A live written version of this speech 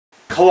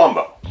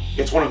Columbo.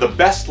 It's one of the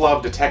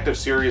best-loved detective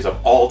series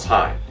of all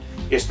time.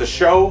 It's the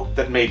show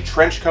that made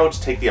trench coats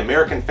take the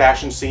American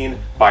fashion scene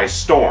by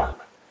storm.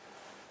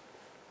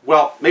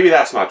 Well, maybe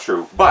that's not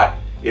true, but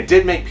it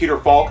did make Peter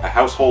Falk a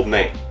household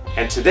name.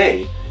 And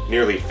today,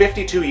 nearly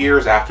 52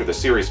 years after the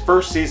series'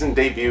 first season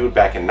debuted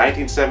back in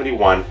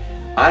 1971,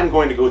 I'm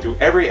going to go through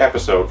every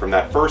episode from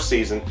that first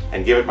season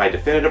and give it my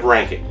definitive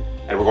ranking.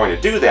 And we're going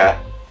to do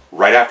that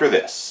right after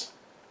this.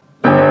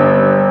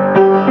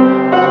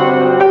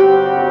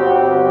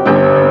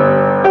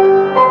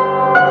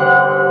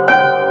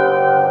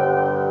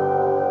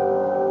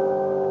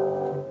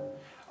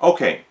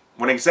 Okay,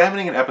 when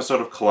examining an episode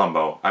of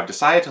Columbo, I've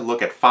decided to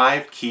look at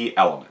 5 key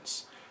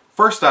elements.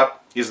 First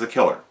up is the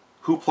killer.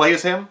 Who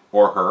plays him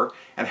or her,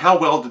 and how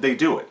well did they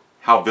do it?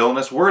 How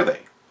villainous were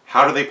they?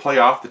 How do they play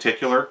off the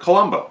titular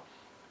Columbo?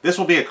 This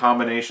will be a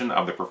combination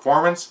of the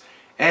performance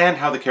and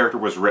how the character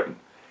was written.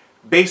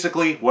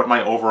 Basically, what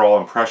my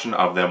overall impression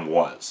of them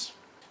was.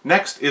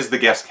 Next is the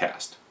guest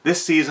cast.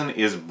 This season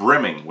is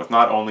brimming with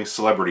not only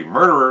celebrity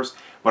murderers,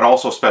 but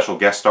also special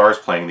guest stars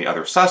playing the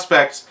other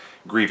suspects,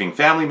 grieving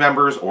family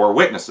members, or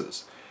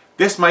witnesses.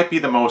 This might be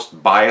the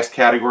most biased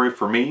category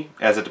for me,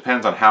 as it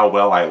depends on how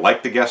well I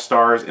like the guest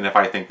stars and if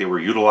I think they were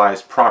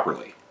utilized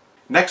properly.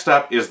 Next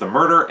up is the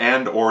murder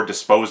and or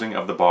disposing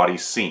of the body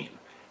scene.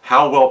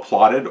 How well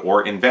plotted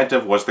or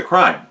inventive was the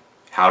crime?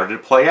 How did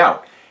it play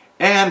out?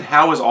 And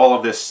how is all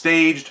of this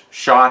staged,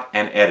 shot,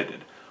 and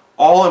edited?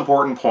 All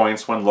important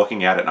points when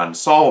looking at an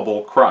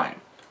unsolvable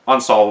crime.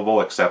 Unsolvable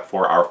except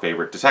for our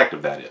favorite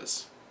detective, that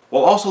is.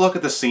 We'll also look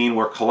at the scene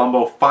where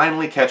Columbo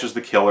finally catches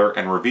the killer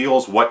and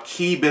reveals what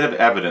key bit of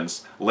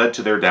evidence led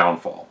to their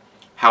downfall.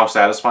 How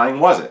satisfying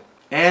was it?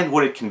 And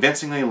would it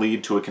convincingly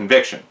lead to a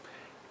conviction?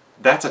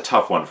 That's a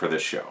tough one for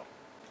this show.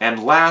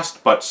 And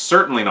last, but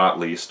certainly not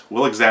least,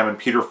 we'll examine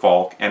Peter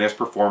Falk and his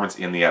performance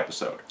in the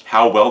episode.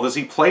 How well does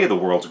he play the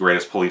world's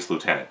greatest police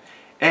lieutenant?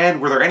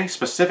 And were there any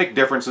specific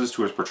differences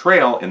to his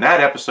portrayal in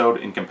that episode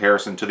in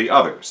comparison to the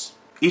others?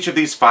 Each of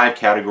these 5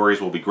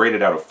 categories will be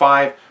graded out of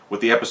 5,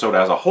 with the episode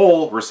as a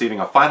whole receiving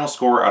a final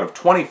score out of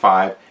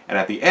 25, and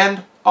at the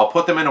end, I'll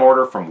put them in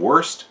order from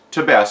worst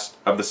to best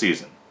of the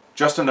season.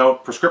 Just a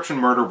note, Prescription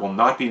Murder will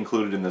not be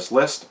included in this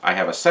list. I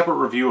have a separate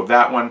review of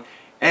that one,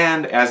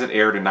 and as it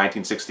aired in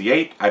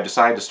 1968, I've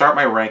decided to start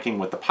my ranking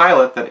with the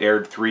pilot that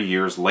aired 3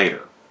 years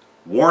later.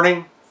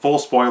 Warning, full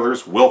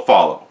spoilers will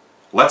follow.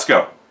 Let's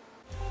go!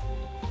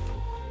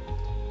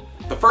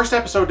 The first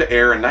episode to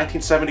air in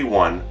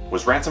 1971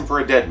 was Ransom for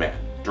a Dead Man,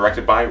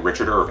 directed by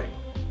Richard Irving.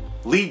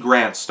 Lee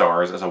Grant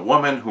stars as a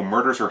woman who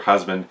murders her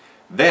husband,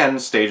 then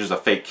stages a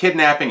fake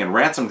kidnapping and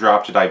ransom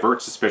drop to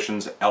divert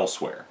suspicions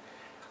elsewhere.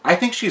 I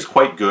think she's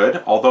quite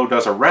good, although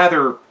does a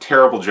rather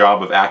terrible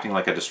job of acting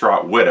like a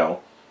distraught widow.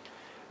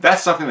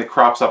 That's something that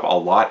crops up a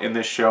lot in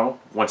this show.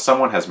 When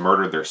someone has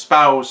murdered their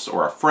spouse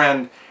or a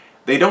friend,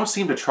 they don't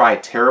seem to try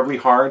terribly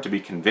hard to be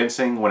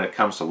convincing when it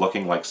comes to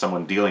looking like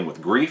someone dealing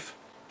with grief.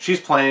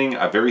 She's playing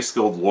a very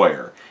skilled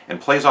lawyer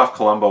and plays off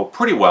Columbo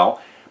pretty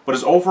well, but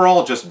is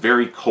overall just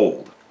very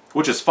cold.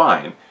 Which is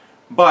fine,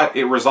 but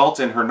it results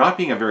in her not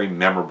being a very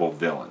memorable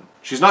villain.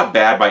 She's not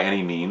bad by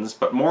any means,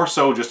 but more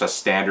so just a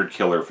standard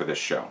killer for this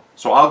show.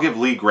 So I'll give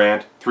Lee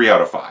Grant 3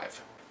 out of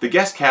 5. The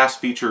guest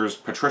cast features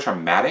Patricia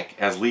Maddock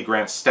as Lee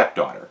Grant's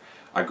stepdaughter,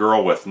 a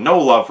girl with no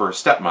love for her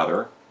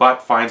stepmother,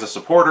 but finds a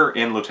supporter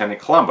in Lieutenant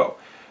Columbo,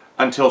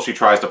 until she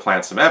tries to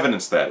plant some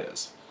evidence, that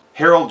is.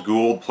 Harold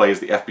Gould plays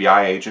the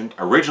FBI agent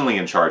originally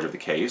in charge of the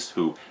case,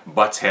 who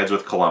butts heads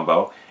with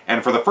Columbo,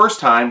 and for the first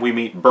time we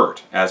meet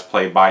Bert, as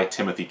played by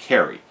Timothy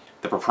Carey,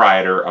 the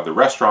proprietor of the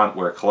restaurant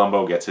where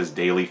Columbo gets his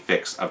daily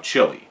fix of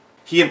chili.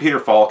 He and Peter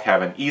Falk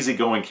have an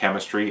easygoing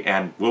chemistry,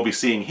 and we'll be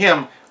seeing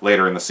him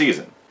later in the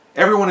season.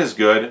 Everyone is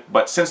good,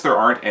 but since there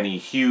aren't any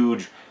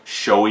huge,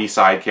 showy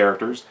side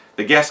characters,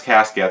 the guest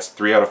cast gets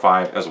 3 out of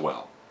 5 as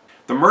well.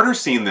 The murder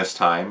scene this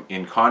time,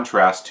 in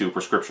contrast to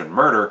Prescription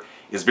Murder,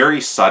 is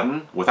very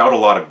sudden, without a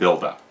lot of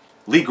build-up.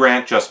 Lee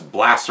Grant just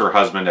blasts her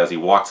husband as he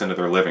walks into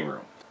their living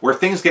room. Where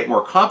things get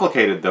more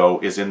complicated, though,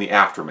 is in the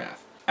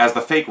aftermath. As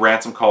the fake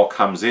ransom call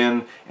comes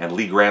in, and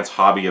Lee Grant's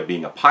hobby of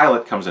being a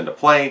pilot comes into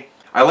play,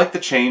 I like the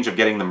change of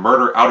getting the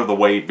murder out of the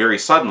way very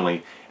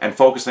suddenly and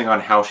focusing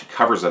on how she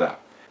covers it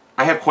up.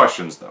 I have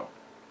questions, though.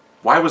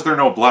 Why was there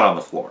no blood on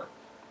the floor?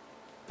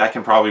 That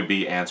can probably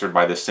be answered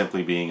by this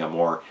simply being a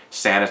more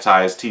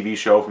sanitized TV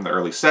show from the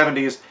early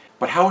 70s,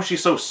 but how is she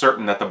so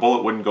certain that the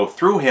bullet wouldn't go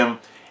through him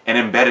and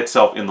embed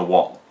itself in the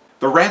wall?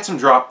 The ransom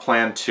drop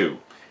plan, too.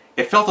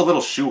 It felt a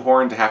little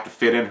shoehorned to have to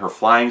fit in her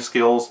flying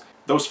skills.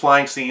 Those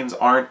flying scenes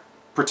aren't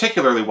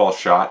particularly well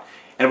shot,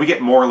 and we get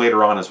more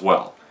later on as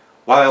well.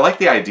 While I like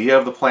the idea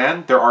of the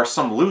plan, there are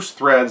some loose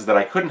threads that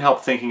I couldn't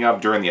help thinking of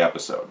during the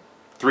episode.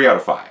 3 out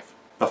of 5.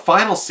 The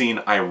final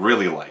scene I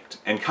really liked,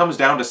 and comes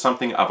down to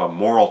something of a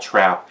moral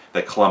trap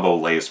that Columbo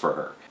lays for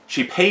her.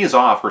 She pays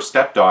off her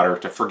stepdaughter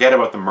to forget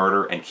about the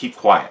murder and keep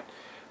quiet.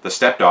 The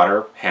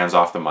stepdaughter hands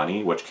off the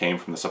money, which came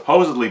from the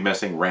supposedly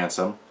missing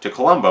ransom, to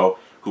Columbo,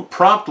 who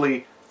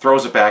promptly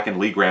throws it back in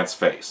Lee Grant's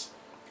face.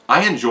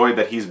 I enjoyed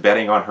that he's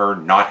betting on her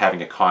not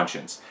having a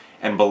conscience,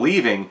 and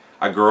believing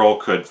a girl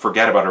could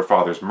forget about her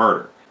father's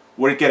murder.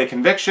 Would it get a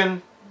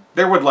conviction?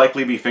 There would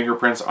likely be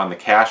fingerprints on the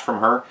cash from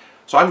her,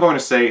 so I'm going to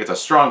say it's a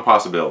strong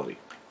possibility.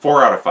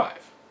 4 out of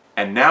 5.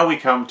 And now we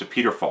come to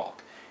Peter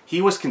Falk.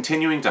 He was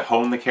continuing to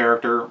hone the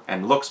character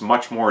and looks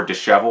much more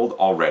disheveled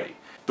already.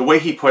 The way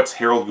he puts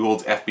Harold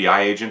Gould's FBI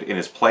agent in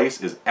his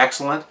place is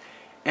excellent,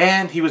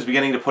 and he was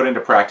beginning to put into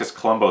practice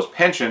Columbo's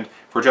penchant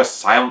for just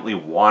silently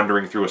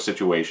wandering through a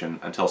situation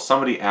until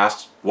somebody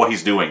asks what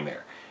he's doing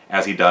there,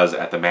 as he does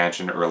at the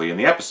mansion early in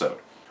the episode.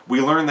 We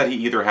learn that he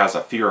either has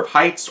a fear of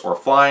heights or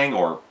flying,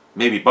 or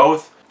maybe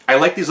both. I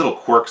like these little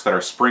quirks that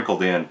are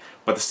sprinkled in,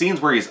 but the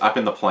scenes where he's up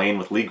in the plane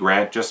with Lee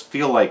Grant just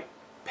feel like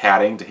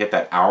padding to hit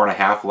that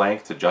hour-and-a-half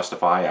length to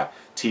justify a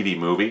TV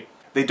movie.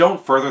 They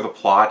don't further the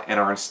plot and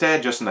are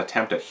instead just an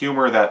attempt at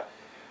humor that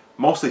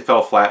mostly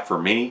fell flat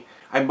for me.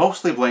 I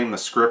mostly blame the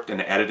script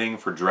and editing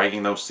for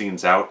dragging those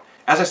scenes out.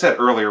 As I said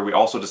earlier, we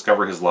also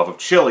discover his love of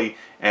chili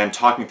and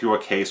talking through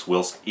a case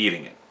whilst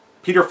eating it.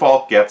 Peter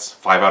Falk gets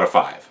 5 out of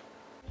 5.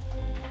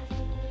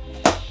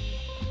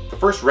 The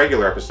first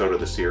regular episode of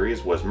the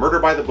series was Murder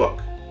by the Book,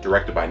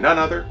 directed by none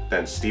other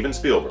than Steven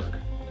Spielberg.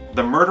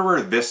 The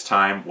murderer this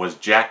time was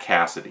Jack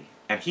Cassidy,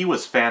 and he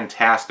was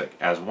fantastic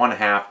as one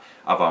half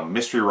of a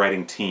mystery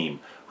writing team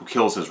who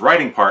kills his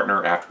writing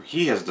partner after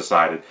he has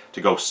decided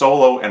to go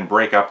solo and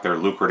break up their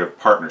lucrative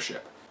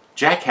partnership.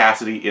 Jack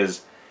Cassidy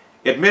is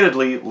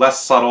admittedly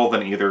less subtle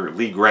than either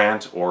Lee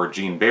Grant or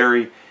Gene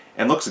Barry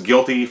and looks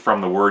guilty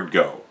from the word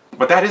go.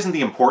 But that isn't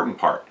the important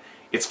part.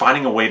 It's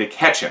finding a way to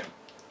catch him.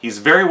 He's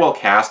very well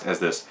cast as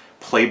this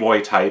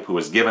playboy type who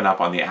has given up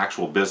on the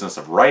actual business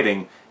of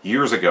writing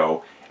years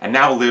ago and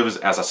now lives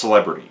as a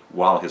celebrity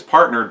while his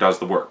partner does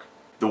the work.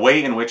 The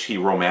way in which he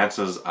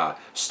romances a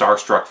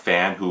starstruck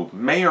fan who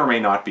may or may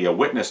not be a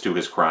witness to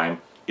his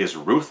crime is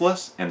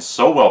ruthless and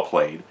so well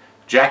played.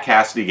 Jack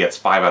Cassidy gets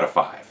 5 out of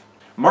 5.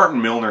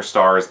 Martin Milner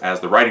stars as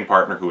the writing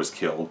partner who is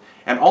killed,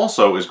 and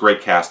also is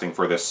great casting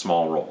for this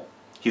small role.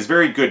 He's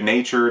very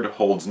good-natured,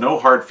 holds no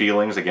hard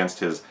feelings against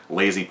his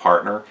lazy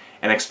partner,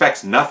 and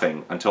expects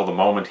nothing until the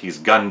moment he's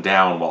gunned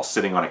down while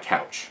sitting on a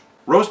couch.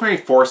 Rosemary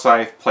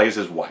Forsyth plays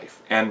his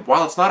wife, and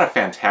while it's not a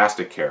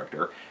fantastic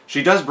character,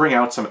 she does bring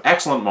out some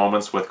excellent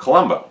moments with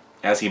Columbo,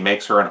 as he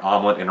makes her an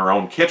omelet in her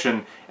own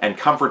kitchen and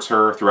comforts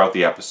her throughout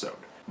the episode.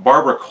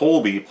 Barbara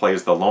Colby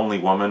plays the lonely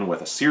woman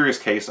with a serious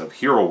case of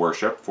hero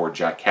worship for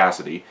Jack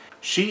Cassidy.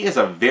 She is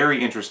a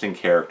very interesting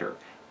character,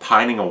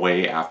 pining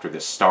away after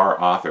this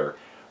star author,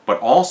 but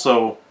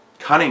also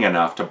cunning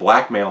enough to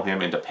blackmail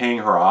him into paying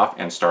her off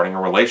and starting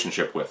a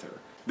relationship with her.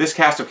 This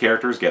cast of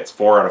characters gets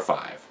 4 out of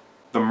 5.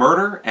 The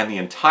murder and the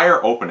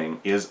entire opening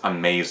is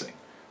amazing.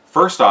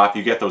 First off,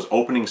 you get those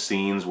opening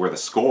scenes where the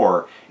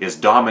score is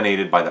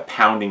dominated by the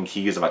pounding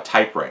keys of a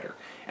typewriter,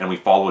 and we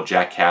follow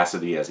Jack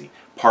Cassidy as he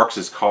parks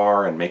his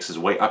car and makes his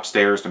way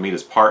upstairs to meet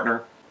his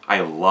partner. I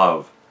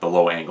love the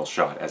low-angle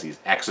shot as he's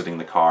exiting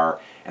the car,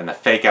 and the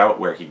fake-out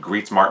where he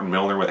greets Martin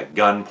Milner with a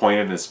gun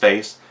pointed in his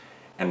face,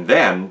 and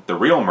then the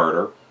real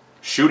murder,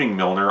 shooting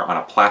Milner on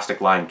a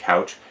plastic-lined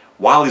couch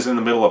while he's in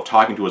the middle of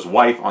talking to his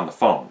wife on the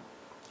phone.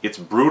 It's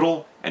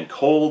brutal and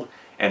cold,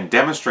 and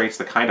demonstrates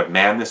the kind of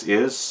man this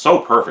is so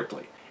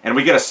perfectly. And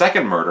we get a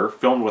second murder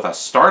filmed with a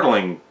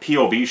startling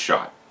POV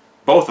shot.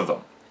 Both of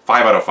them,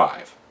 5 out of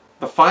 5.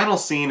 The final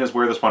scene is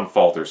where this one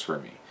falters for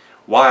me.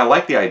 While I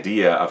like the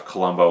idea of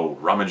Columbo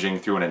rummaging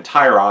through an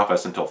entire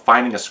office until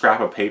finding a scrap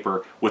of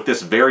paper with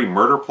this very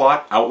murder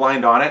plot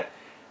outlined on it,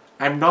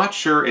 I'm not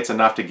sure it's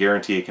enough to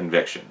guarantee a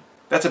conviction.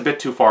 That's a bit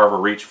too far of a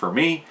reach for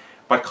me,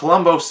 but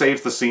Columbo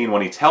saves the scene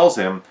when he tells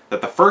him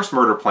that the first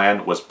murder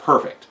plan was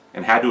perfect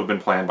and had to have been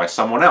planned by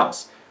someone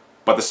else.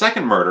 But the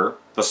second murder,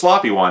 the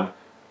sloppy one,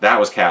 that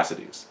was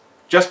Cassidy's.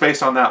 Just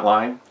based on that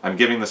line, I'm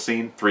giving the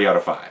scene 3 out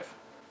of 5.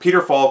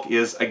 Peter Falk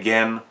is,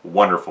 again,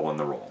 wonderful in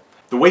the role.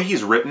 The way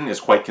he's written is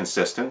quite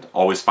consistent,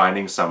 always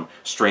finding some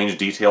strange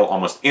detail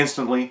almost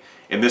instantly,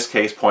 in this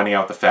case pointing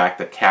out the fact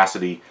that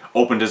Cassidy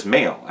opened his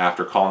mail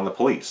after calling the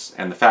police,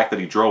 and the fact that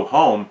he drove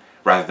home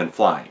rather than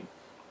flying.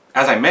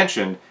 As I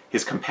mentioned,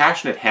 his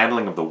compassionate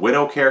handling of the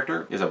widow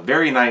character is a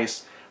very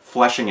nice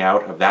fleshing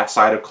out of that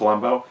side of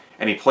Columbo,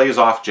 and he plays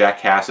off Jack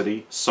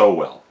Cassidy so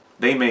well.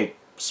 They make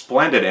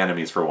splendid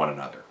enemies for one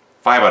another.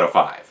 5 out of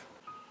 5.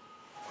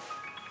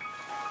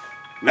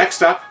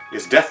 Next up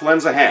is Death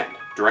Lends a Hand,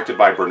 directed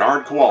by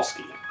Bernard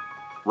Kowalski.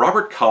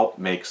 Robert Culp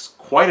makes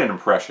quite an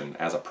impression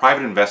as a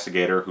private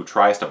investigator who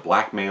tries to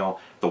blackmail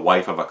the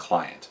wife of a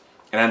client,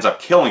 and ends up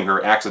killing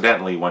her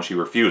accidentally when she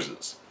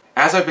refuses.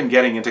 As I've been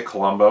getting into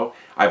Columbo,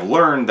 I've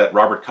learned that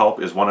Robert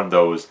Culp is one of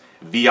those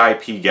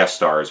VIP guest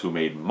stars who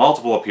made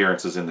multiple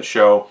appearances in the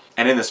show,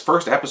 and in this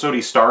first episode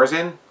he stars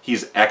in,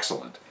 he's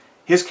excellent.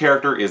 His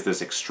character is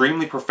this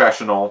extremely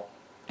professional,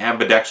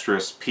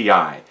 ambidextrous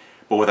PI,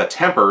 but with a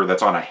temper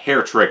that's on a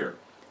hair trigger.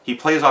 He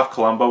plays off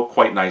Columbo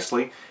quite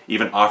nicely,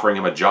 even offering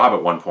him a job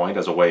at one point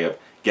as a way of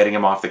getting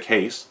him off the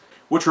case.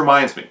 Which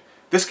reminds me,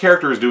 this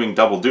character is doing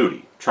double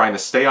duty, trying to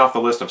stay off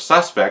the list of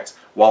suspects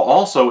while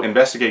also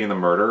investigating the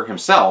murder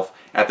himself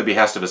at the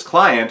behest of his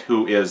client,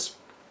 who is...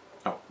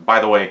 Oh, by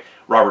the way,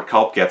 Robert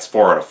Culp gets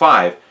 4 out of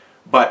 5,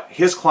 but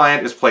his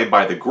client is played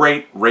by the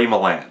great Ray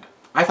Milland.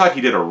 I thought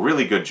he did a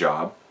really good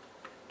job.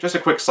 Just a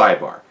quick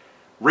sidebar.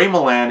 Ray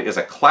Milland is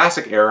a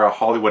classic-era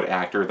Hollywood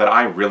actor that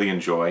I really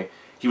enjoy.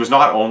 He was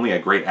not only a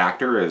great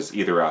actor as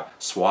either a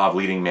suave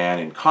leading man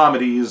in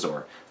comedies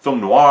or film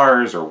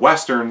noirs or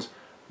westerns,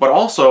 but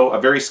also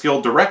a very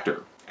skilled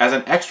director. As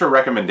an extra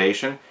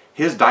recommendation,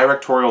 his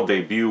directorial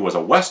debut was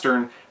a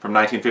western from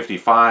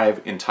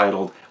 1955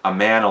 entitled A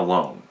Man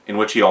Alone, in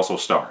which he also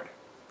starred.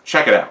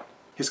 Check it out.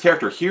 His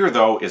character here,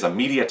 though, is a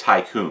media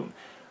tycoon,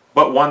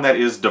 but one that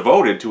is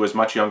devoted to his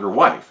much younger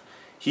wife.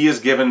 He is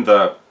given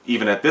the,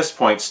 even at this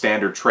point,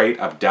 standard trait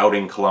of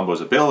doubting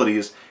Columbo's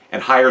abilities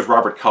and hires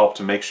Robert Culp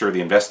to make sure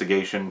the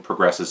investigation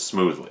progresses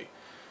smoothly.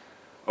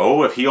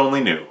 Oh, if he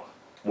only knew.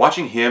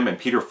 Watching him and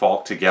Peter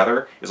Falk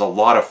together is a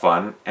lot of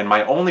fun, and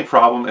my only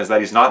problem is that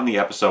he's not in the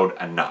episode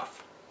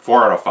enough.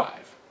 4 out of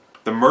 5.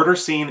 The murder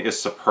scene is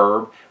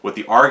superb, with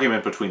the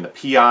argument between the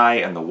PI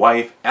and the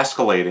wife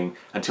escalating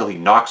until he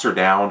knocks her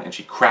down and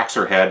she cracks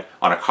her head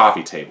on a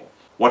coffee table.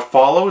 What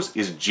follows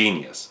is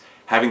genius,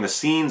 having the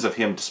scenes of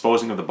him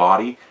disposing of the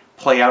body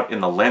play out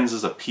in the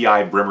lenses of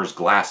P.I. Brimmer's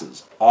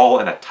glasses, all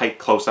in a tight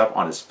close-up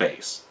on his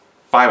face.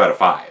 5 out of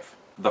 5.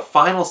 The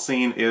final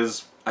scene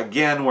is,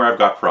 again, where I've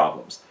got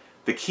problems.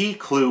 The key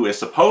clue is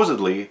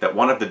supposedly that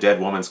one of the dead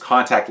woman's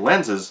contact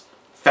lenses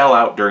fell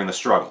out during the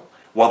struggle.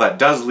 While that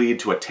does lead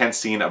to a tense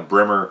scene of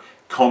Brimmer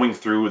combing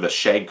through the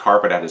shag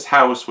carpet at his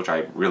house, which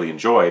I really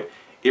enjoyed,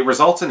 it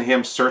results in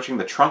him searching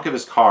the trunk of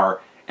his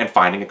car and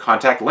finding a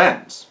contact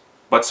lens.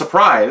 But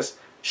surprise!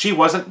 She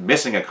wasn't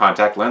missing a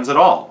contact lens at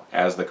all,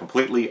 as the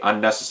completely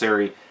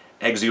unnecessary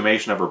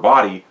exhumation of her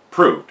body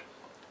proved.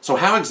 So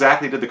how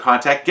exactly did the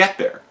contact get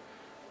there?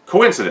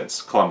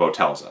 Coincidence, Columbo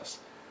tells us.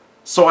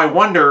 So I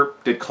wonder,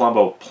 did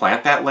Columbo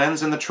plant that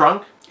lens in the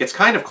trunk? It's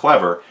kind of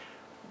clever,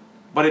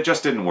 but it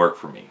just didn't work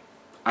for me.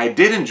 I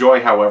did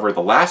enjoy, however,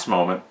 the last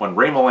moment when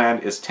Ray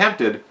Milland is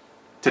tempted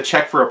to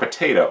check for a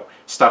potato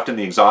stuffed in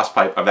the exhaust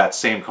pipe of that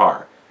same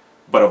car,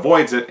 but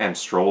avoids it and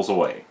strolls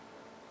away.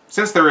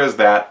 Since there is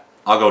that,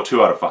 I'll go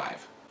 2 out of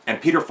 5.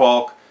 And Peter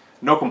Falk,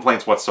 no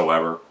complaints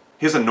whatsoever.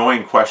 His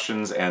annoying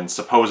questions and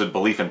supposed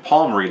belief in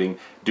palm reading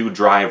do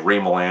drive Ray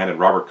Milland and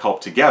Robert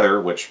Culp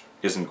together, which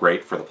isn't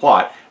great for the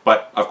plot,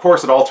 but of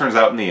course it all turns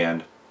out in the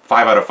end,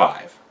 5 out of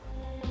 5.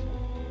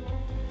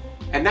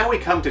 And now we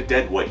come to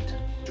Dead Weight,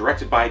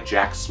 directed by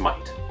Jack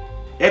Smite.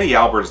 Eddie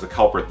Albert is the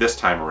culprit this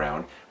time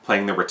around,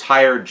 playing the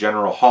retired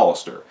General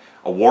Hollister,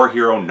 a war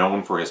hero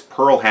known for his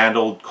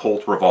pearl-handled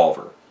Colt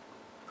revolver.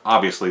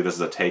 Obviously, this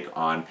is a take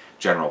on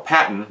General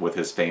Patton with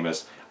his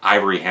famous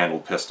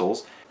ivory-handled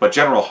pistols, but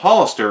General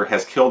Hollister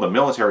has killed a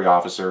military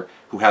officer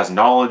who has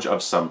knowledge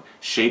of some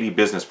shady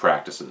business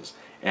practices,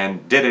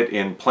 and did it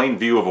in plain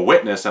view of a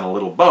witness in a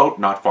little boat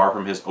not far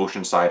from his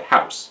oceanside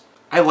house.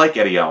 I like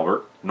Eddie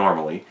Albert,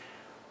 normally,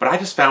 but I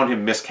just found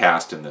him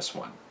miscast in this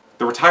one.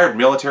 The retired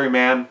military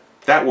man,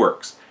 that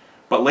works,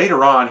 but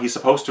later on he's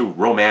supposed to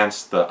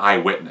romance the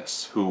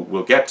eyewitness, who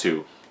we'll get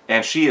to,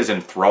 and she is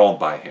enthralled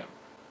by him.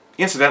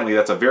 Incidentally,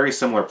 that's a very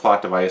similar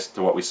plot device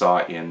to what we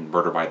saw in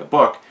Murder by the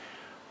Book,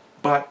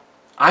 but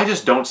I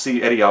just don't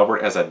see Eddie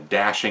Albert as a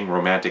dashing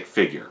romantic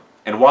figure.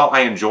 And while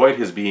I enjoyed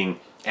his being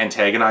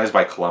antagonized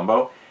by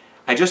Columbo,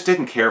 I just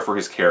didn't care for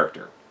his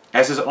character.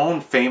 As his own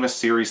famous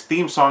series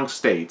theme song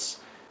states,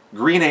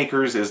 Green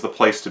Acres is the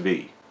place to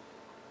be.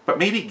 But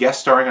maybe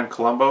guest starring on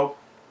Columbo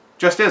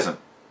just isn't.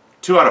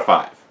 2 out of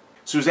 5.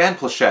 Suzanne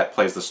Pleshette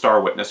plays the star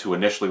witness who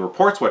initially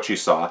reports what she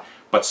saw,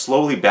 but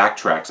slowly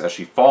backtracks as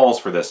she falls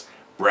for this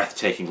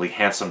breathtakingly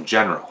handsome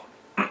general.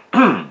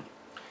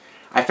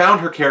 I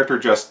found her character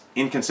just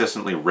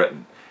inconsistently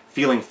written,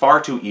 feeling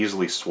far too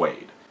easily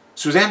swayed.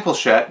 Suzanne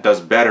Pleshette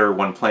does better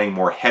when playing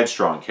more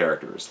headstrong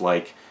characters,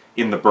 like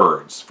in The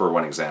Birds, for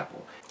one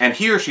example. And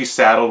here she's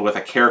saddled with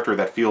a character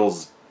that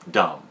feels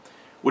dumb,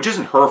 which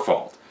isn't her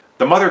fault.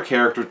 The mother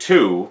character,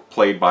 too,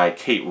 played by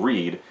Kate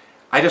Reed,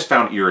 I just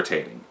found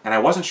irritating, and I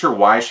wasn't sure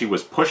why she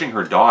was pushing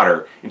her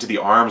daughter into the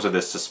arms of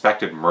this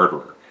suspected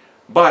murderer.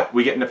 But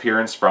we get an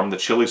appearance from the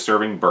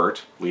chili-serving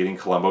Bert, leading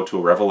Columbo to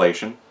a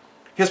revelation.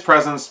 His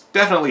presence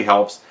definitely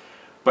helps,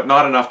 but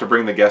not enough to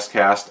bring the guest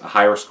cast a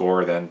higher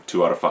score than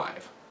 2 out of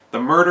 5.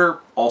 The murder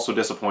also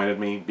disappointed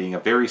me, being a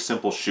very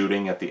simple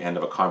shooting at the end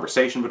of a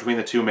conversation between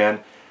the two men,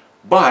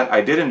 but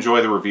I did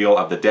enjoy the reveal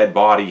of the dead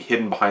body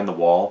hidden behind the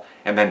wall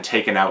and then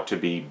taken out to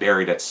be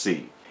buried at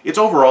sea. It's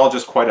overall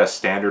just quite a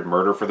standard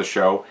murder for the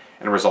show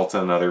and results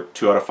in another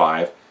 2 out of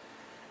 5.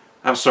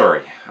 I'm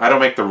sorry, I don't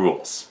make the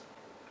rules.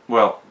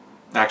 Well,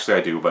 actually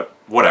I do, but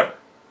whatever.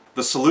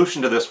 The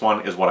solution to this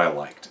one is what I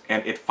liked,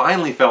 and it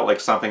finally felt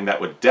like something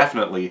that would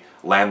definitely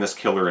land this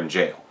killer in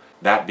jail.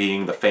 That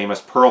being the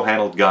famous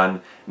pearl-handled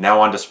gun, now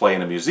on display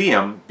in a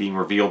museum, being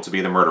revealed to be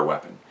the murder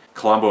weapon.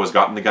 Columbo has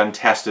gotten the gun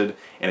tested,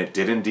 and it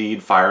did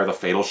indeed fire the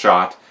fatal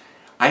shot.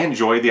 I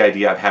enjoyed the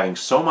idea of having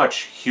so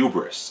much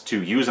hubris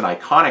to use an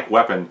iconic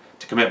weapon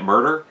to commit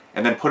murder,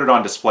 and then put it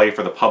on display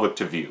for the public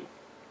to view.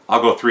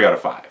 I'll go 3 out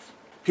of 5.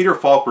 Peter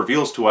Falk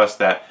reveals to us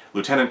that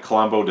Lieutenant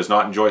Columbo does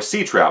not enjoy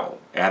sea travel,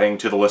 adding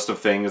to the list of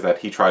things that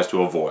he tries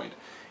to avoid.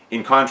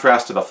 In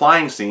contrast to the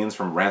flying scenes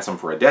from Ransom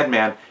for a Dead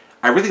Man,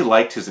 I really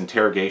liked his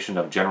interrogation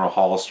of General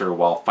Hollister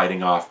while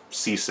fighting off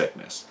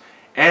seasickness.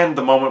 And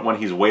the moment when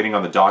he's waiting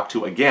on the dock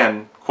to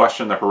again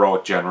question the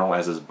heroic general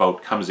as his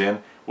boat comes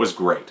in was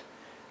great.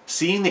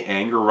 Seeing the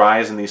anger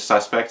rise in these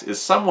suspects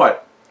is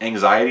somewhat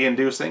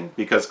anxiety-inducing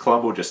because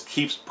Columbo just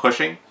keeps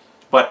pushing,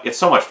 but it's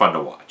so much fun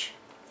to watch.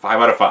 5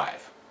 out of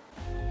 5.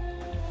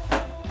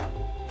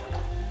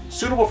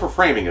 Suitable for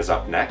Framing is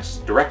up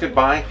next, directed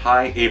by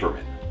Hy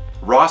Averman.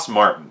 Ross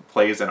Martin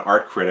plays an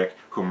art critic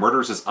who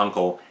murders his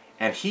uncle,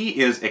 and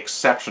he is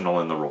exceptional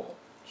in the role.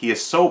 He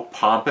is so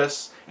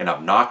pompous and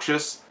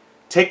obnoxious.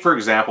 Take, for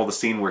example, the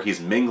scene where he's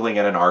mingling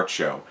at an art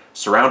show,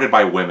 surrounded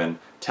by women,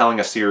 telling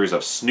a series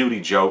of snooty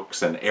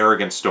jokes and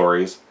arrogant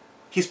stories.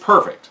 He's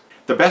perfect.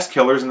 The best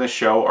killers in this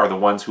show are the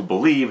ones who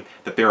believe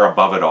that they're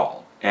above it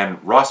all,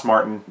 and Ross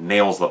Martin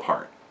nails the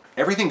part.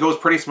 Everything goes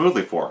pretty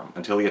smoothly for him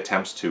until he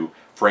attempts to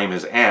frame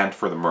his aunt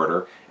for the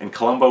murder, and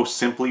Columbo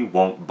simply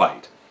won't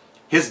bite.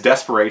 His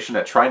desperation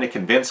at trying to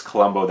convince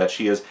Columbo that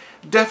she is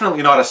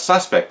definitely not a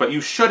suspect, but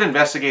you should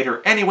investigate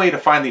her anyway to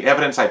find the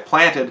evidence I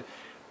planted,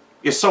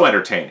 is so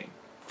entertaining.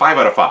 5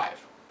 out of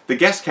 5. The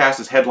guest cast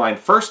is headlined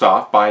first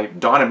off by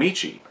Don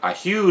Ameche, a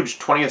huge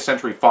 20th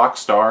Century Fox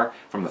star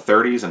from the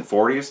 30s and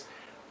 40s.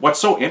 What's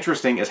so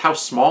interesting is how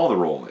small the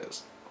role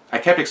is. I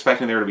kept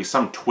expecting there to be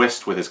some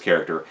twist with his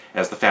character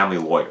as the family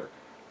lawyer,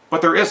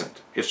 but there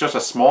isn't. It's just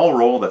a small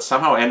role that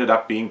somehow ended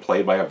up being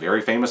played by a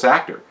very famous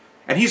actor.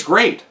 And he's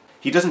great!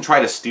 He doesn't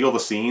try to steal the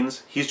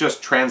scenes, he's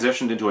just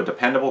transitioned into a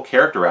dependable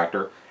character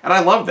actor, and I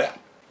love that.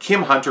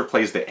 Kim Hunter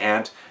plays the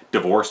aunt,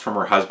 divorced from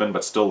her husband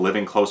but still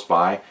living close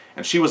by,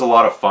 and she was a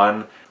lot of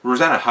fun.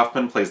 Rosanna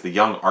Huffman plays the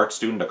young art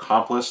student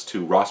accomplice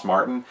to Ross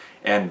Martin,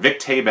 and Vic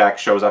Tayback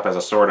shows up as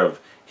a sort of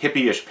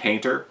hippie-ish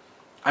painter.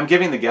 I'm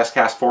giving the guest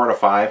cast 4 out of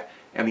 5,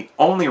 and the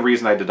only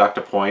reason I deduct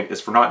a point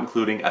is for not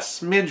including a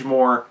smidge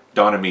more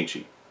Don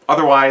Ameche.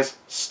 Otherwise,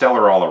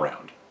 stellar all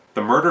around.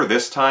 The murder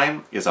this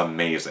time is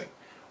amazing.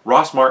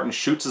 Ross Martin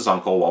shoots his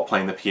uncle while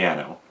playing the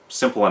piano.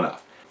 Simple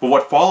enough. But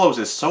what follows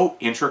is so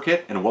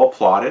intricate and well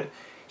plotted.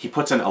 He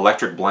puts an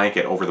electric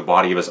blanket over the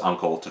body of his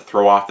uncle to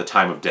throw off the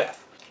time of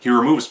death. He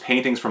removes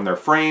paintings from their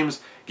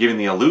frames, giving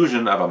the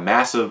illusion of a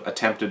massive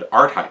attempted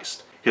art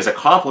heist. His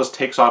accomplice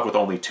takes off with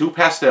only 2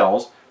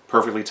 pastels,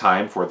 perfectly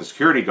timed for the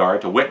security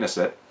guard to witness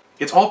it.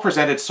 It's all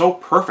presented so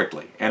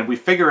perfectly, and we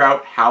figure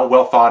out how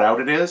well thought out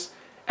it is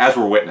as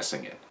we're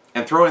witnessing it.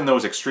 And throw in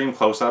those extreme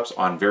close-ups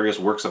on various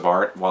works of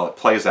art while it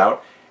plays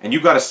out, and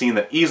you've got a scene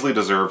that easily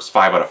deserves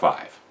 5 out of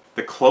 5.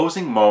 The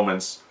closing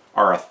moments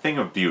are a thing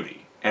of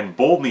beauty, and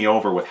bowled me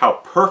over with how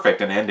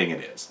perfect an ending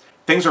it is.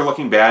 Things are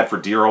looking bad for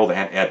dear old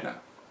Aunt Edna.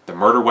 The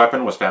murder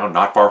weapon was found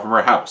not far from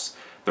her house.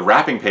 The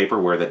wrapping paper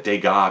where the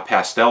Degas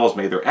pastels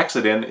made their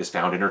exit in is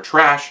found in her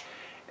trash,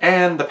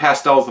 and the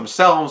pastels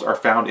themselves are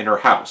found in her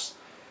house.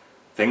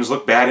 Things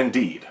look bad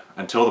indeed,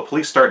 until the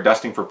police start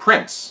dusting for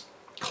prints,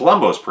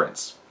 Columbo's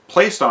prints,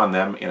 placed on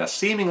them in a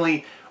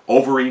seemingly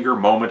overeager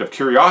moment of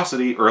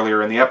curiosity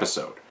earlier in the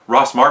episode.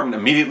 Ross Martin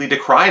immediately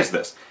decries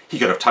this. He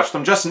could have touched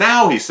them just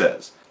now, he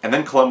says. And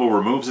then Columbo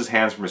removes his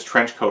hands from his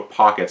trench coat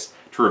pockets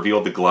to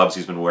reveal the gloves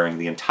he's been wearing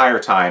the entire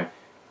time,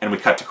 and we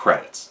cut to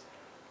credits.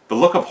 The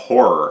look of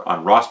horror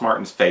on Ross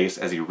Martin's face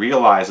as he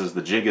realizes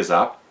the jig is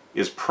up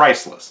is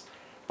priceless.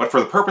 But for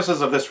the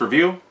purposes of this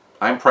review,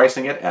 I'm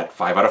pricing it at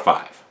 5 out of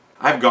 5.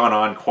 I've gone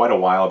on quite a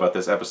while about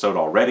this episode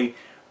already,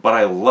 but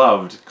I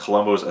loved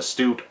Columbo's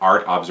astute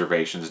art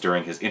observations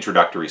during his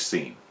introductory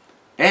scene.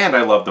 And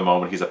I loved the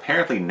moment he's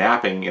apparently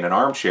napping in an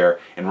armchair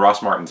in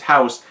Ross Martin's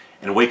house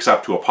and wakes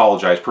up to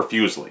apologize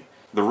profusely.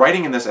 The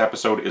writing in this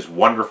episode is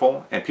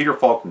wonderful, and Peter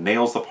Falk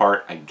nails the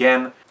part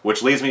again,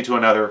 which leads me to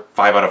another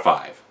 5 out of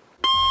 5.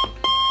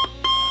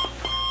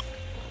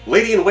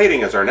 Lady in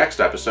Waiting is our next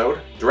episode,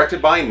 directed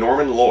by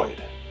Norman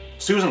Lloyd.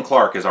 Susan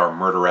Clark is our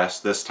murderess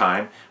this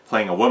time,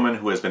 playing a woman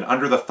who has been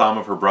under the thumb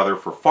of her brother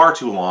for far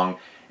too long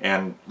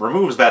and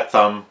removes that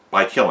thumb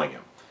by killing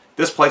him.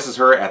 This places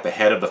her at the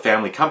head of the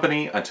family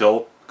company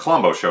until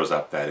Columbo shows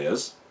up, that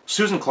is.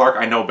 Susan Clark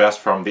I know best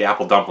from the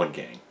Apple Dumpling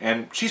Gang,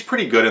 and she's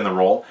pretty good in the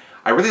role.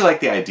 I really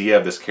like the idea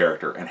of this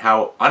character and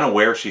how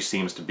unaware she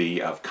seems to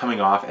be of coming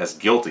off as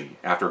guilty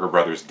after her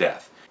brother's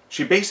death.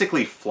 She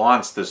basically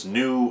flaunts this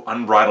new,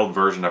 unbridled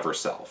version of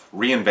herself,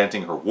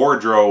 reinventing her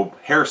wardrobe,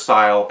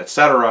 hairstyle,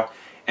 etc.,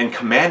 and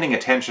commanding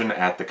attention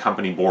at the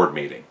company board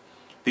meeting.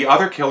 The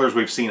other killers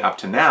we've seen up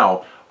to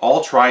now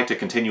all try to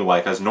continue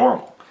life as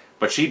normal,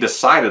 but she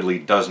decidedly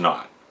does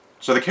not.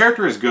 So the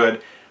character is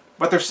good,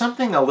 but there's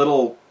something a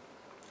little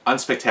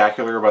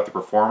unspectacular about the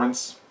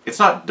performance. It's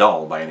not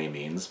dull by any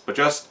means, but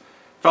just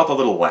felt a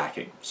little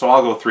lacking, so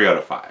I'll go 3 out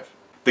of 5.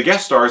 The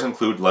guest stars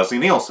include Leslie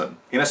Nielsen,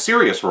 in a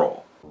serious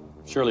role.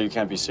 Surely you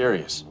can't be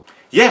serious.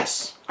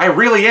 Yes, I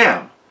really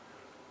am!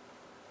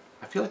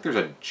 I feel like there's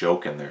a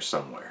joke in there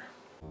somewhere.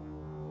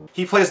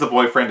 He plays the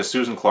boyfriend to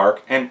Susan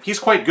Clark, and he's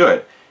quite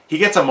good. He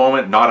gets a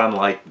moment not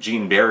unlike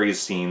Gene Barry's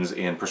scenes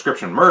in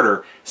Prescription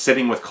Murder,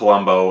 sitting with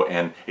Columbo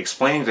and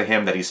explaining to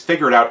him that he's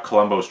figured out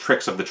Columbo's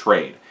tricks of the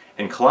trade,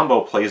 and Columbo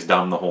plays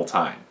dumb the whole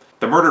time.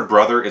 The murdered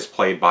brother is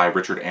played by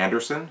Richard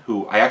Anderson,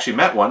 who I actually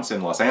met once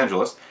in Los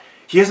Angeles.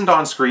 He isn't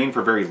on screen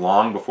for very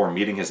long before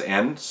meeting his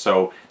end,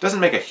 so doesn't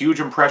make a huge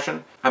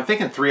impression. I'm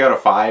thinking 3 out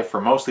of 5 for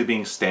mostly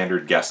being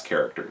standard guest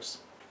characters.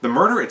 The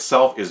murder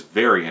itself is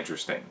very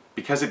interesting,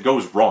 because it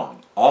goes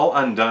wrong, all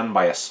undone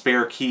by a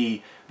spare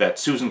key that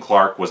Susan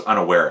Clark was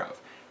unaware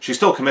of. She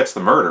still commits the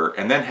murder,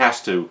 and then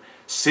has to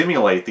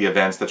simulate the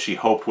events that she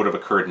hoped would have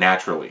occurred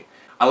naturally.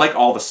 I like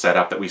all the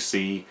setup that we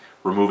see,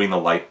 removing the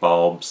light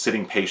bulb,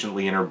 sitting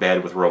patiently in her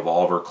bed with a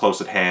revolver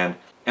close at hand,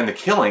 and the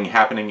killing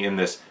happening in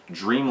this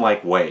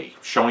dreamlike way,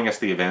 showing us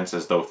the events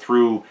as though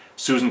through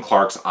Susan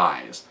Clark's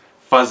eyes,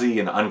 fuzzy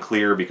and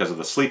unclear because of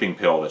the sleeping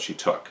pill that she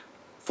took.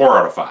 4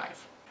 out of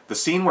 5. The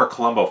scene where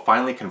Columbo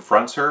finally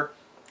confronts her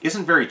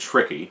isn't very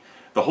tricky.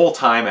 The whole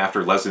time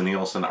after Leslie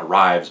Nielsen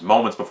arrives,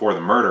 moments before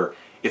the murder,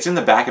 it's in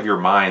the back of your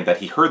mind that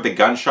he heard the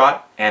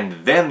gunshot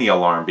and then the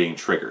alarm being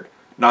triggered,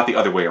 not the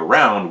other way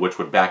around, which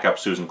would back up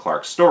Susan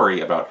Clark's story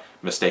about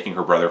mistaking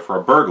her brother for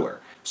a burglar.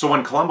 So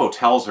when Columbo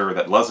tells her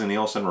that Leslie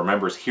Nielsen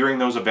remembers hearing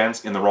those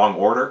events in the wrong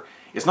order,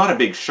 it's not a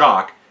big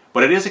shock,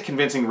 but it is a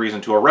convincing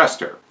reason to arrest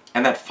her.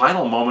 And that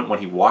final moment when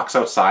he walks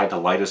outside to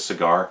light his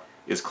cigar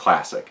is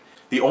classic.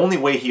 The only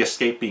way he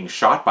escaped being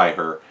shot by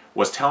her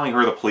was telling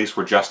her the police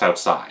were just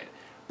outside.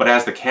 But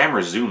as the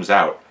camera zooms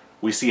out,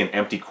 we see an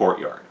empty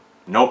courtyard.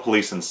 No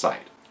police in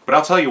sight. But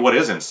I'll tell you what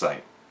is in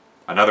sight.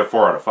 Another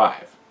 4 out of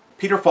 5.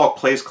 Peter Falk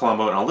plays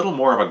Columbo in a little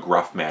more of a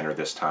gruff manner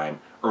this time,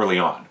 early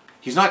on.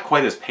 He's not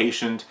quite as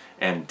patient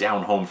and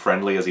down-home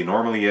friendly as he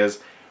normally is,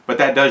 but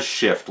that does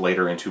shift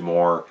later into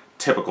more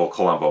typical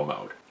Columbo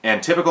mode.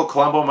 And typical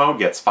Columbo mode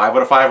gets 5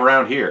 out of 5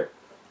 around here.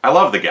 I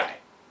love the guy.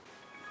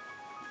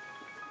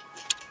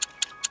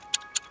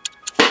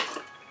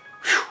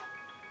 Whew.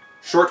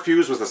 Short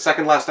Fuse was the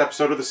second last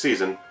episode of the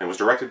season and was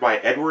directed by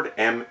Edward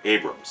M.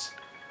 Abrams.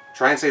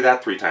 Try and say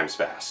that 3 times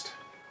fast.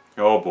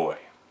 Oh boy.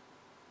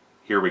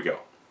 Here we go.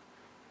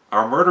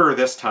 Our murderer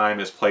this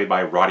time is played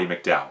by Roddy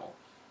McDowall.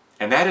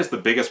 And that is the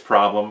biggest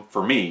problem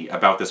for me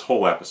about this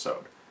whole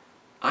episode.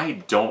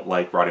 I don't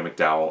like Roddy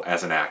McDowall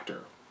as an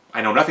actor.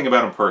 I know nothing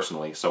about him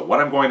personally, so what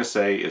I'm going to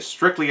say is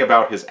strictly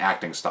about his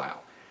acting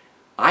style.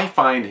 I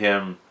find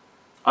him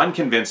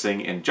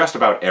unconvincing in just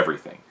about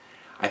everything.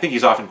 I think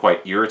he's often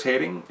quite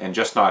irritating and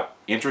just not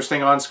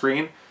interesting on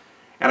screen,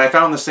 and I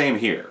found the same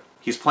here.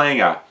 He's playing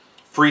a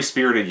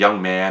free-spirited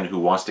young man who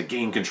wants to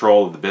gain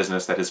control of the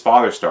business that his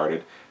father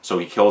started, so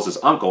he kills his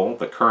uncle,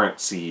 the current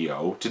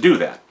CEO, to do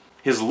that.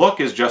 His look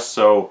is just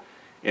so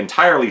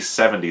entirely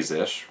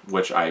 70s-ish,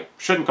 which I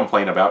shouldn't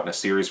complain about in a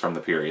series from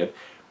the period,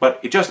 but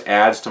it just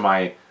adds to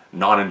my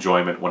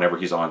non-enjoyment whenever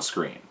he's on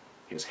screen.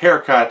 His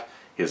haircut,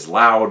 his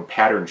loud,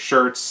 patterned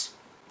shirts,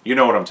 you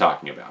know what I'm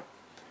talking about.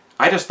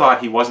 I just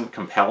thought he wasn't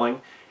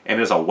compelling and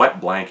is a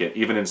wet blanket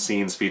even in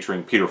scenes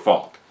featuring Peter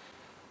Falk.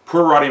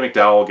 Poor Roddy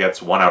McDowall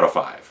gets 1 out of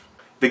 5.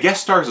 The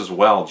guest stars as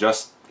well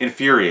just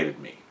infuriated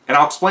me, and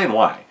I'll explain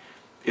why.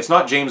 It's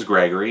not James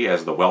Gregory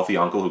as the wealthy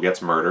uncle who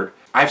gets murdered.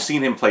 I've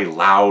seen him play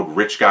loud,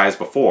 rich guys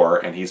before,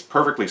 and he's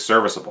perfectly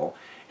serviceable.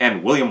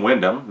 And William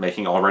Wyndham,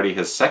 making already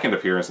his second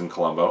appearance in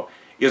Columbo,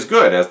 is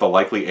good as the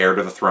likely heir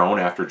to the throne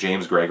after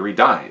James Gregory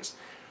dies.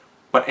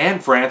 But Anne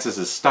Francis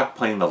is stuck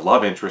playing the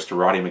love interest to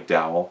Roddy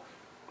McDowall.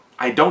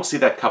 I don't see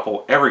that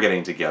couple ever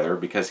getting together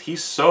because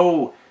he's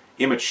so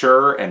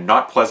immature and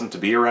not pleasant to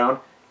be around,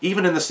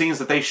 even in the scenes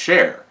that they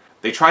share.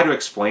 They try to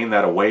explain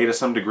that away to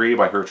some degree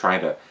by her trying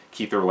to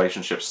keep their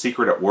relationship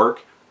secret at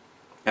work,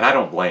 and I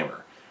don't blame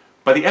her.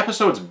 But the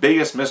episode's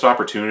biggest missed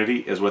opportunity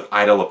is with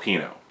Ida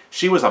Lupino.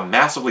 She was a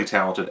massively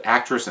talented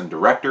actress and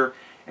director,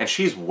 and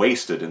she's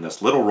wasted in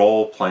this little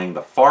role playing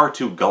the far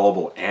too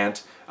gullible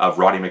aunt of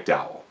Roddy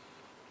McDowall.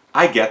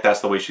 I get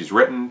that's the way she's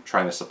written,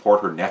 trying to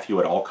support her nephew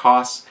at all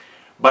costs,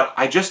 but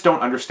I just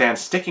don't understand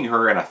sticking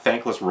her in a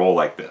thankless role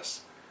like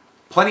this.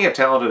 Plenty of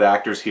talented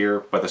actors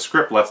here, but the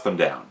script lets them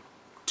down.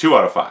 2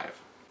 out of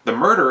 5. The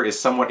murder is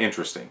somewhat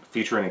interesting,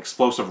 featuring an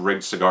explosive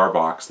rigged cigar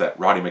box that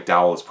Roddy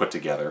McDowall has put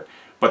together,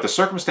 but the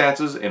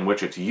circumstances in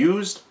which it's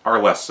used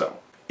are less so.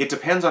 It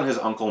depends on his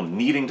uncle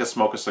needing to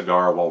smoke a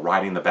cigar while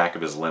riding the back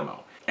of his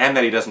limo, and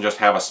that he doesn't just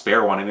have a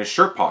spare one in his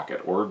shirt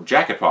pocket or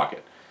jacket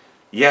pocket.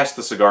 Yes,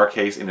 the cigar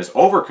case in his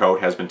overcoat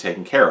has been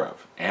taken care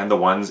of, and the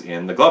ones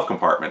in the glove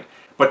compartment,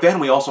 but then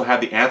we also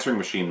have the answering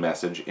machine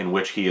message in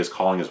which he is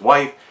calling his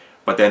wife,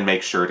 but then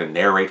makes sure to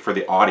narrate for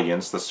the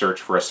audience the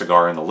search for a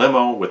cigar in the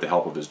limo with the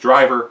help of his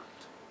driver,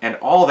 and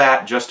all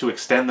that just to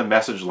extend the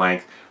message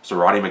length so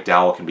Roddy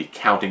McDowall can be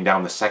counting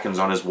down the seconds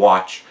on his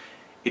watch.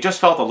 It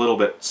just felt a little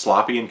bit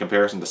sloppy in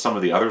comparison to some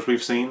of the others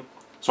we've seen,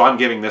 so I'm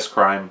giving this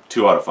crime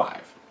 2 out of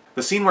 5.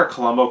 The scene where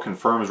Columbo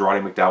confirms Roddy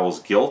McDowall's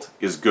guilt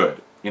is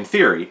good, in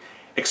theory,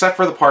 except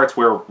for the parts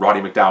where Roddy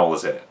McDowall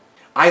is in it.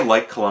 I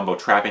like Columbo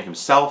trapping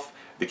himself,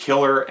 the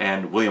killer,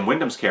 and William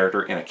Wyndham's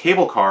character in a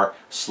cable car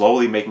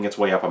slowly making its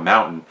way up a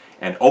mountain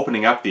and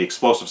opening up the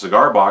explosive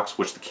cigar box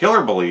which the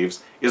killer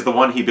believes is the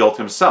one he built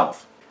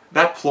himself.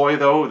 That ploy,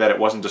 though, that it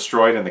wasn't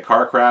destroyed in the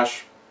car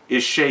crash,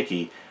 is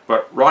shaky,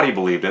 but Roddy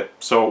believed it,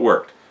 so it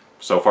worked.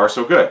 So far,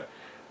 so good.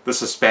 The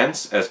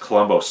suspense as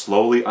Columbo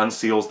slowly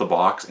unseals the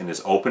box and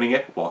is opening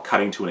it while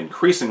cutting to an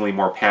increasingly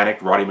more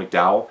panicked Roddy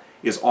McDowall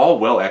is all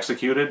well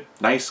executed,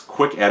 nice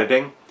quick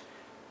editing.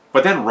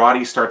 But then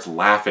Roddy starts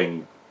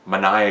laughing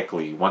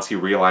maniacally once he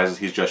realizes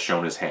he's just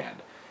shown his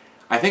hand.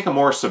 I think a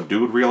more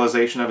subdued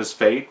realization of his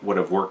fate would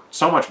have worked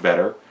so much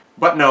better,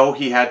 but no,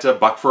 he had to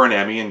buck for an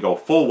Emmy and go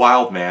full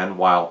wild man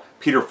while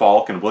Peter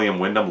Falk and William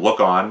Wyndham look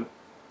on,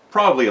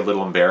 probably a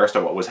little embarrassed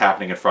at what was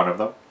happening in front of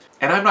them.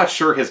 And I'm not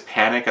sure his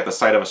panic at the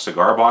sight of a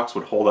cigar box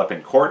would hold up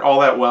in court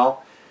all that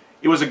well.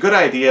 It was a good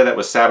idea that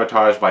was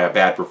sabotaged by a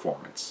bad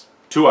performance.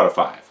 2 out of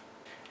 5.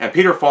 And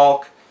Peter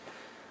Falk,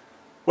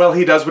 well,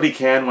 he does what he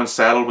can when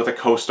saddled with a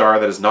co-star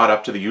that is not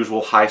up to the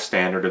usual high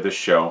standard of this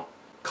show.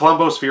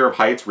 Columbo's fear of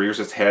heights rears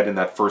its head in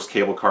that first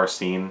cable car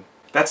scene.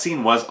 That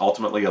scene was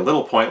ultimately a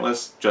little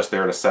pointless, just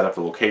there to set up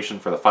the location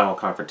for the final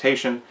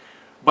confrontation,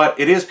 but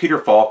it is Peter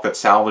Falk that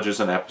salvages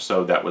an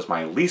episode that was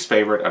my least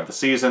favorite of the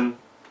season.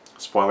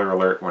 Spoiler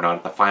alert, we're not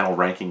at the final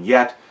ranking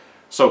yet,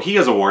 so he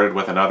is awarded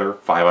with another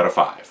 5 out of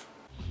 5.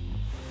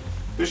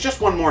 There's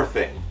just one more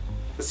thing.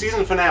 The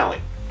season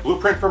finale,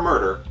 Blueprint for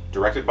Murder,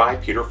 directed by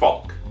Peter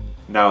Falk.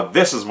 Now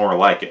this is more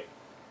like it.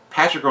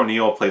 Patrick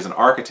O'Neil plays an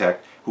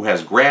architect who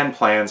has grand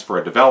plans for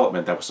a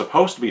development that was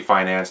supposed to be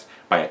financed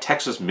by a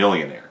Texas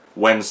millionaire.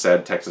 When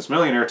said Texas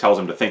millionaire tells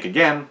him to think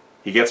again,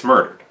 he gets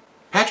murdered.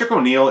 Patrick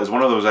O'Neil is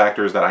one of those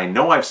actors that I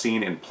know I've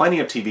seen in plenty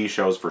of TV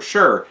shows for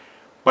sure,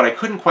 but I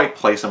couldn't quite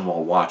place him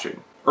while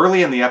watching.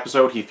 Early in the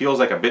episode, he feels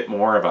like a bit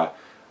more of a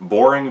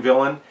boring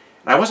villain,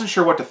 and I wasn't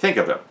sure what to think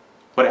of him.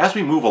 But as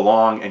we move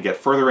along and get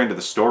further into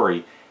the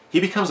story, he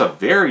becomes a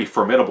very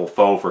formidable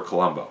foe for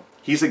Columbo.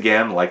 He's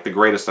again, like the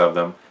greatest of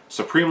them,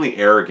 supremely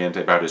arrogant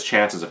about his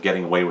chances of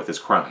getting away with his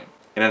crime.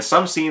 And in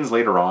some scenes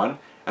later on,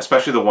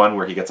 especially the one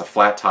where he gets a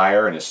flat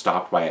tire and is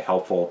stopped by a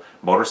helpful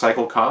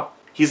motorcycle cop,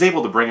 he's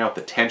able to bring out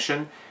the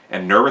tension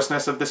and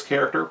nervousness of this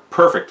character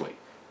perfectly.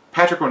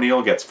 Patrick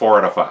O'Neil gets 4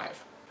 out of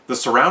 5. The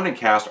surrounding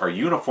cast are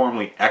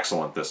uniformly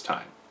excellent this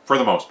time, for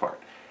the most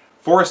part.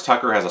 Forrest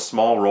Tucker has a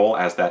small role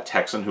as that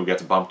Texan who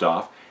gets bumped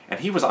off, and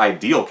he was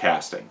ideal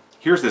casting.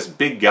 Here's this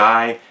big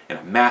guy in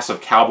a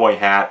massive cowboy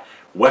hat,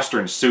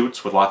 western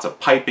suits with lots of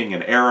piping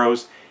and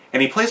arrows,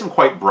 and he plays him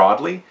quite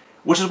broadly,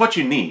 which is what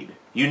you need.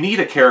 You need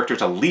a character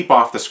to leap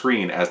off the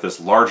screen as this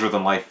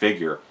larger-than-life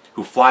figure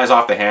who flies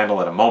off the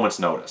handle at a moment's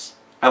notice.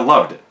 I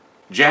loved it.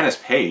 Janis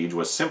Paige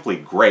was simply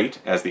great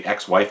as the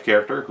ex-wife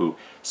character who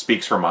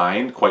speaks her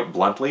mind quite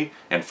bluntly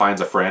and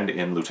finds a friend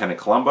in Lieutenant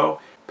Columbo.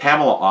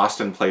 Pamela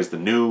Austin plays the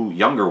new,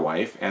 younger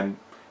wife and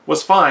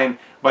was fine,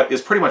 but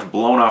is pretty much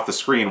blown off the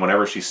screen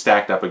whenever she's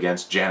stacked up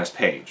against Janis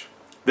Paige.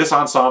 This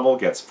ensemble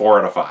gets 4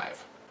 out of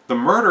 5. The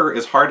murder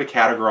is hard to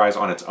categorize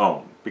on its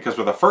own, because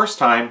for the first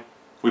time,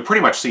 we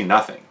pretty much see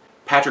nothing.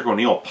 Patrick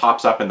O'Neil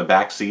pops up in the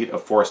back seat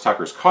of Forrest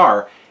Tucker's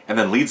car and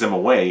then leads him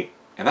away,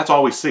 and that's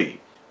all we see.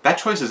 That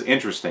choice is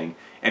interesting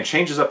and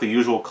changes up the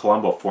usual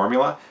Columbo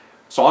formula,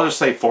 so I'll just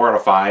say 4 out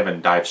of 5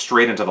 and dive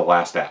straight into the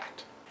last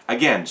act.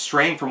 Again,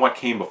 straying from what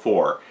came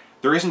before,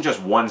 there isn't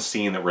just one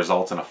scene that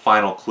results in a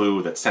final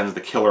clue that sends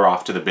the killer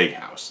off to the big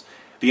house.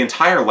 The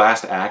entire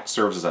last act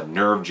serves as a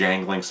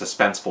nerve-jangling,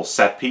 suspenseful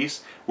set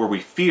piece where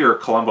we fear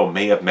Columbo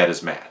may have met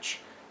his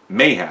match.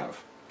 May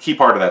have. Key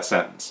part of that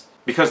sentence.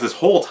 Because this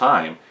whole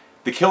time,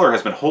 the killer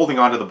has been holding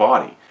onto the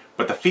body,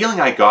 but the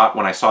feeling I got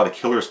when I saw the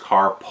killer's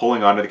car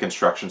pulling onto the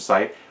construction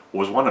site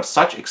was one of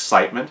such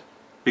excitement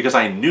because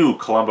I knew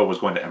Columbo was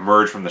going to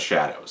emerge from the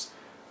shadows.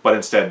 But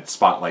instead,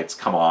 spotlights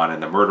come on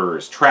and the murderer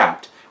is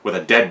trapped with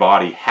a dead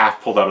body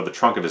half pulled out of the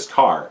trunk of his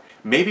car.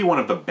 Maybe one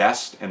of the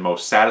best and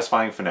most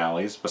satisfying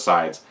finales,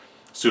 besides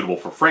suitable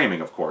for framing,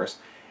 of course,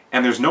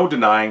 and there's no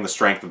denying the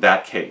strength of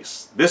that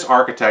case. This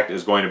architect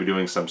is going to be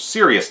doing some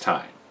serious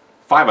time.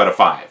 5 out of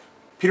 5.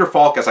 Peter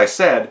Falk, as I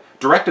said,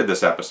 directed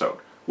this episode,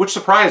 which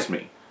surprised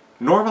me.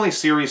 Normally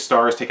series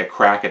stars take a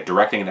crack at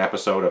directing an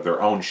episode of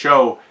their own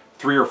show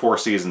 3 or 4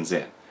 seasons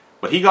in.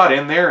 But he got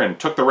in there and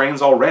took the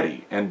reins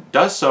already, and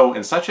does so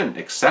in such an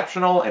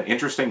exceptional and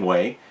interesting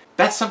way.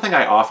 That's something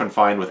I often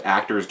find with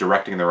actors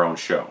directing their own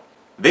show.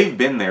 They've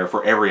been there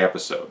for every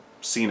episode,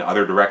 seen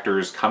other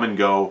directors come and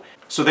go,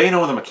 so they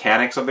know the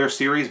mechanics of their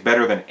series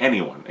better than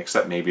anyone,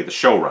 except maybe the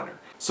showrunner.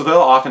 So they'll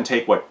often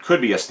take what could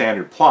be a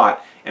standard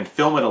plot and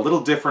film it a little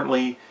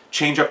differently,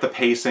 change up the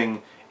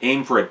pacing,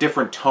 aim for a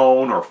different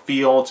tone or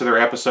feel to their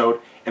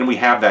episode, and we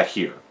have that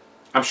here.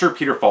 I'm sure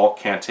Peter Falk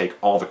can't take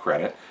all the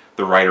credit.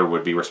 The writer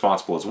would be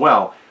responsible as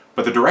well,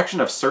 but the direction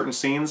of certain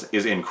scenes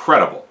is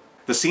incredible.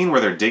 The scene where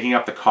they're digging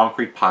up the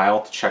concrete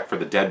pile to check for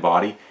the dead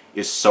body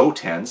is so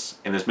tense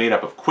and is made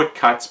up of quick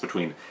cuts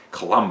between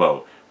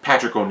Columbo,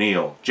 Patrick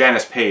O'Neil,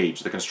 Janis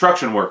Paige, the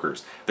construction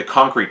workers, the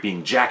concrete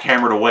being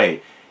jackhammered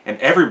away, and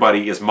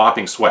everybody is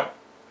mopping sweat.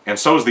 And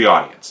so is the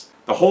audience.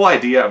 The whole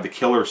idea of the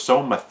killer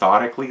so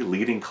methodically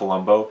leading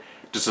Columbo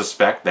to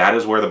suspect that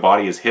is where the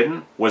body is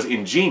hidden was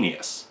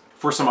ingenious.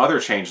 For some other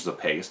changes of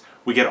pace,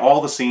 we get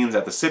all the scenes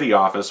at the city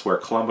office where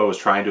Columbo is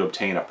trying to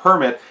obtain a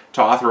permit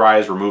to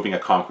authorize removing a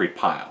concrete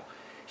pile.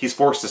 He's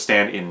forced to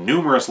stand in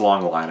numerous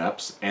long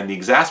lineups, and the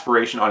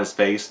exasperation on his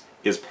face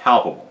is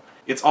palpable.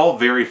 It's all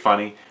very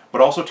funny,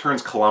 but also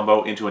turns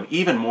Columbo into an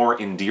even more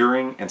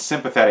endearing and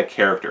sympathetic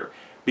character,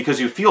 because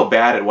you feel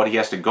bad at what he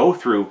has to go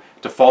through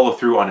to follow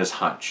through on his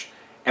hunch.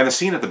 And the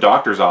scene at the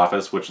doctor's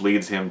office, which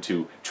leads him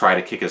to try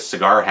to kick his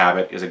cigar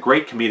habit, is a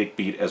great comedic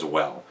beat as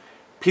well.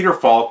 Peter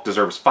Falk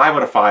deserves 5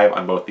 out of 5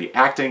 on both the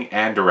acting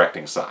and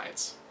directing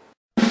sides.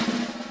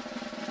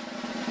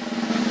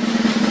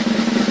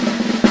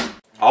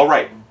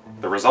 Alright,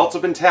 the results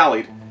have been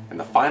tallied, and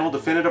the final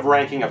definitive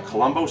ranking of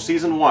Columbo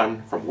Season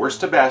 1, from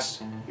worst to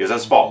best, is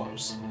as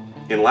follows.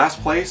 In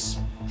last place,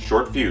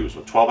 Short Fuse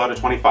with 12 out of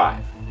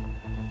 25.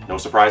 No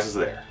surprises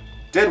there.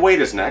 Dead Weight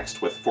is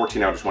next with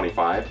 14 out of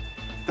 25.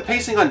 The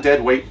pacing on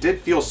Dead Weight did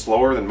feel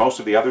slower than most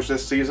of the others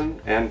this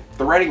season, and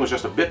the writing was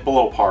just a bit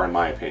below par in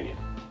my opinion.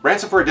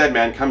 Ransom for a Dead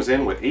Man comes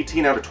in with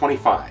 18 out of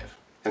 25.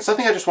 And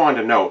something I just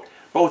wanted to note,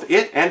 both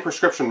it and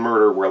Prescription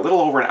Murder were a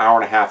little over an hour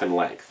and a half in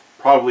length,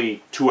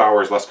 probably 2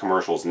 hours less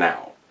commercials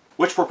now.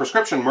 Which for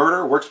Prescription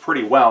Murder works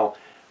pretty well,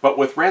 but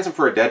with Ransom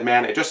for a Dead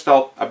Man it just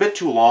felt a bit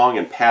too long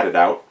and padded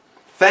out.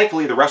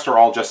 Thankfully the rest are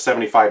all just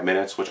 75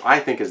 minutes, which I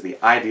think is the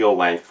ideal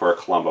length for a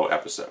Columbo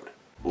episode.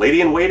 Lady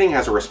in Waiting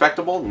has a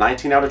respectable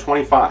 19 out of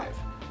 25.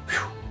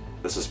 Whew,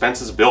 the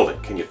suspense is building,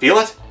 can you feel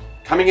it?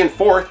 Coming in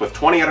fourth with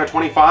 20 out of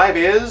 25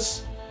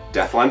 is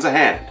Death Lends a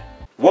Hand.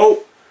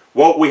 Whoa,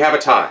 we have a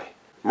tie.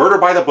 Murder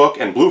by the Book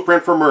and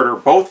Blueprint for Murder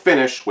both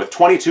finished with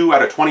 22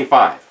 out of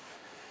 25.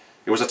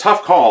 It was a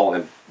tough call,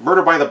 and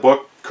Murder by the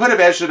Book could have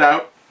edged it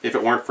out if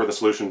it weren't for the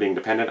solution being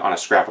dependent on a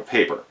scrap of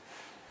paper.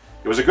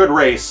 It was a good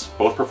race,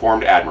 both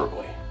performed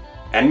admirably.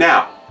 And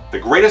now, the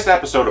greatest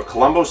episode of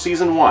Columbo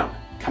Season 1,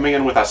 coming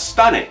in with a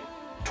stunning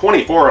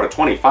 24 out of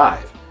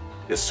 25,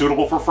 is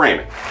suitable for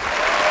framing.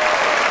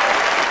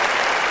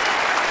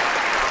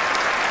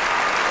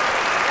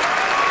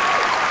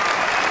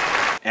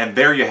 And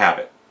there you have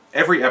it.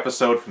 Every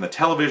episode from the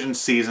television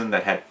season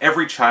that had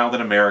every child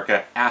in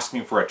America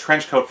asking for a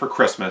trench coat for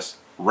Christmas,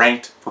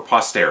 ranked for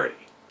posterity.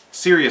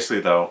 Seriously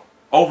though,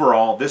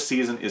 overall this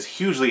season is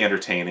hugely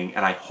entertaining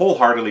and I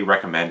wholeheartedly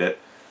recommend it.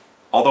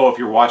 Although if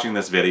you're watching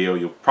this video,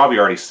 you've probably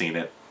already seen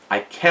it. I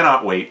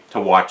cannot wait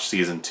to watch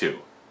Season 2.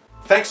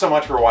 Thanks so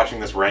much for watching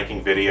this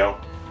ranking video.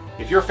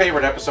 If your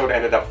favorite episode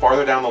ended up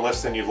farther down the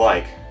list than you'd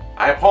like,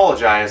 I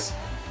apologize,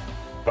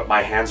 but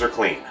my hands are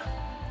clean.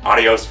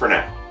 Adios for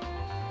now.